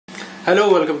Hello,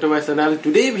 welcome to my channel.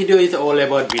 Today video is all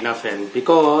about VINAFAN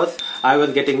because I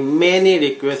was getting many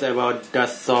requests about the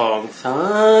song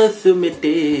 "सांस में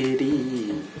तेरी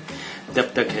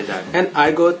जब तक है जान," and I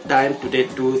got time today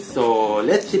too. So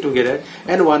let's see together.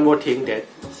 And one more thing,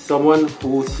 that someone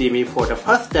who see me for the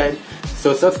first time,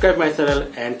 so subscribe my channel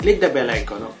and click the bell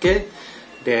icon. Okay,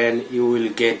 then you will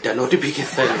get the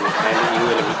notification and you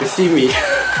will be able to see me.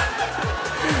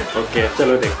 Okay,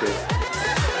 चलो देखते हैं.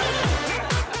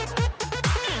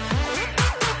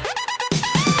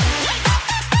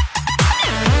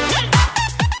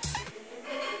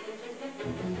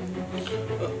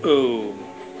 Oh,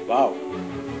 wow.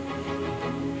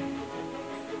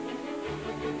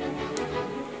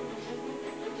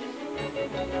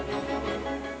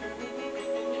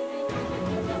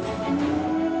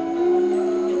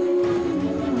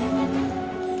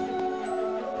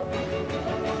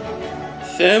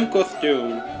 Same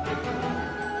costume,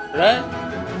 right?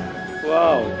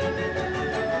 Wow.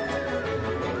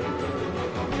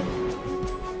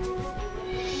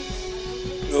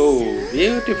 Oh,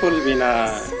 beautiful Vina.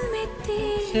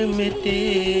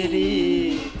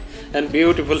 And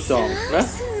beautiful song, huh?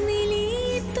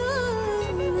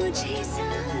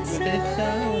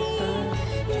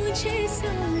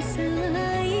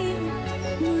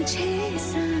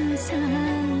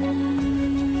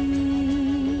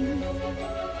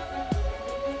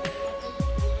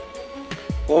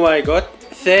 Oh my God,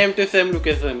 same to same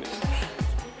location.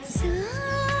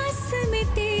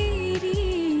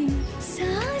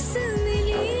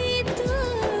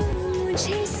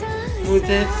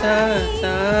 मुझे सांस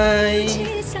आई,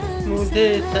 मुझे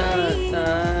सांस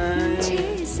आई,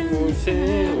 मुझे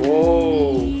oh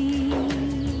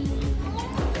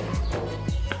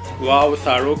wow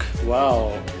Shahrukh wow.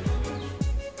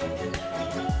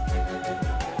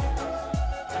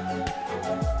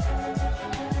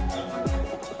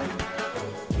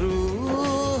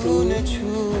 रूह ने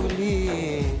छू ली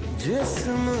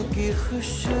जिस्म की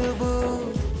खुशबू,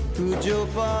 तू जो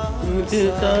पास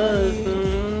आई,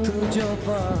 तू जो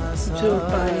पास आई,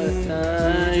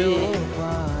 जो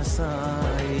पास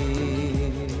आई.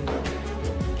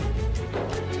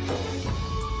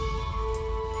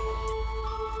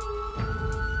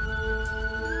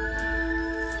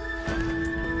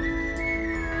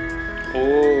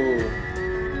 Oh,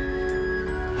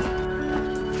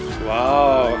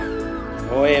 wow,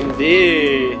 OMG.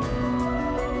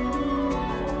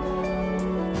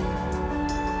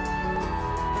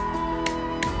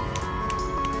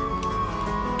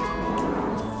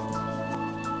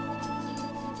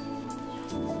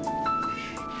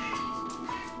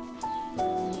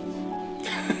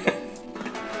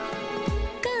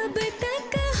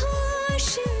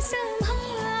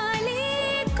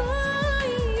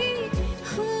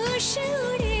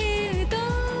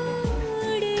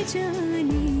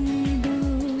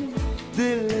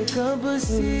 दिल कब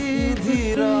सीधी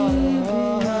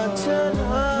राह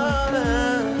चला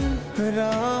है,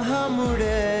 राह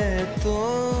मुड़े तो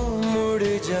मुड़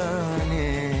जाने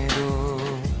दो.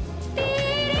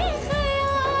 तेरे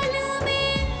ख्याल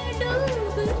में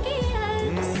डूब के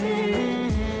अक्सर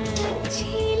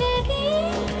अच्छी लगी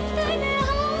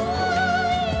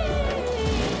तन्हाई.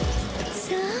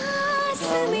 सांस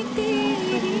में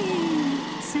तेरी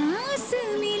सांस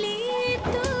मिली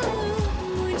तो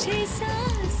मुझे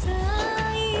सांस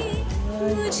आई,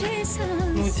 मुझे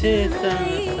सांस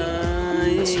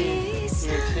आई,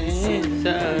 मुझे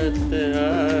सांस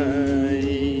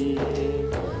आई.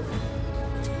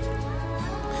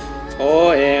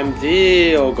 OMG,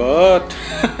 oh God.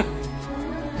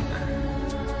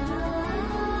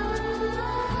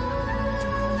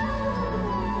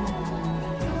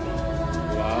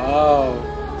 Wow.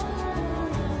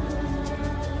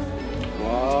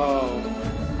 Wow.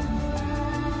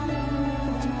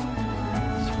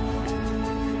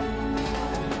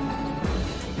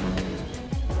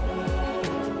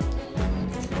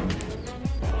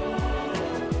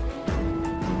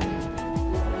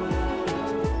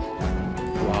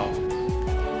 Wow.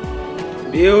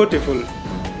 Beautiful.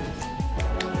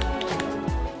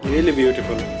 Really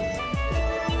beautiful.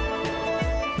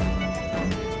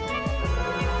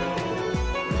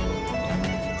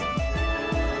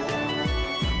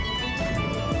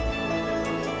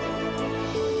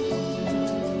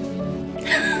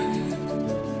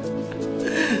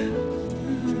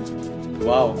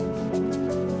 Wow.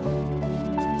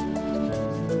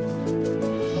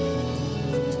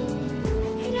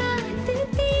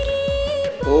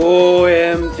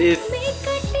 OMG,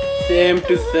 same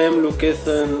to same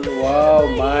location. Wow,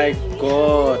 my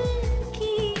God,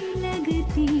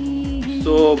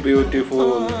 so beautiful.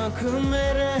 आँख में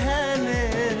रहने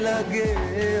लगे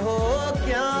हो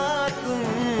क्या तुम,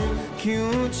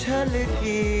 क्यों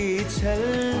छलकी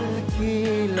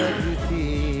लगती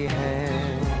है।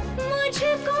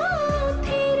 मुझको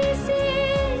फिर से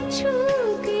छू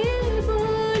के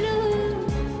बोलो,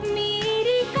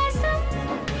 मेरी कसम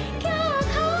क्या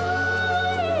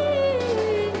खाए।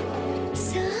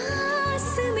 सांस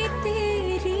में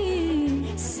तेरी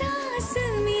सांस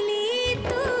मिली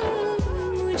तो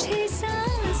मुझे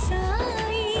सांस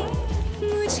आई,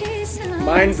 मुझे सांस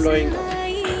Mind blowing.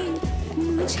 आई,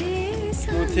 मुझे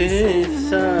मुझे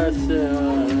सांस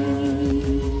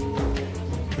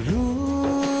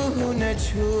रूह न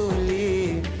छूली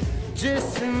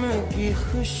जिस्म की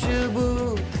खुशबू,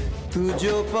 तू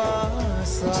जो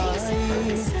पास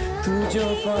आई, तू जो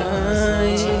पास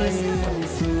आई,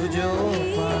 तू जो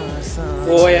पास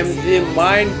आई। OMG,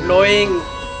 mind blowing,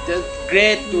 just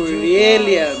great to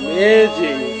really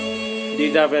amazing.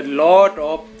 Deserve a lot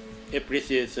of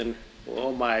appreciation.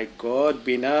 Oh my God,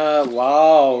 Vina,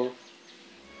 wow,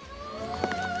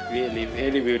 really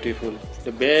very beautiful,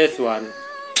 the best one.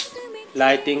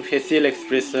 Lighting, facial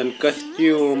expression,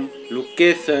 costume,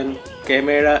 location,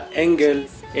 camera angle,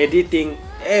 editing,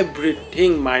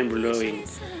 everything mind blowing,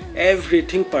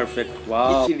 everything perfect.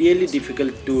 Wow, it's really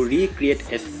difficult to recreate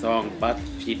a song, but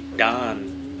she done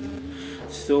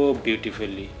so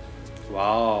beautifully.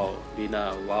 Wow, Vina,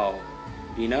 wow,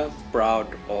 Vina,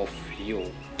 proud of you.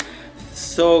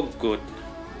 So good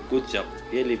job,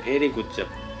 really very good job,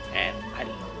 and I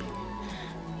love it.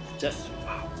 Just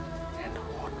wow, and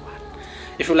hot one.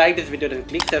 If you like this video, then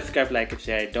click subscribe, like and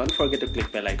share. Don't forget to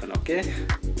click bell icon. Okay,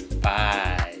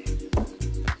 bye.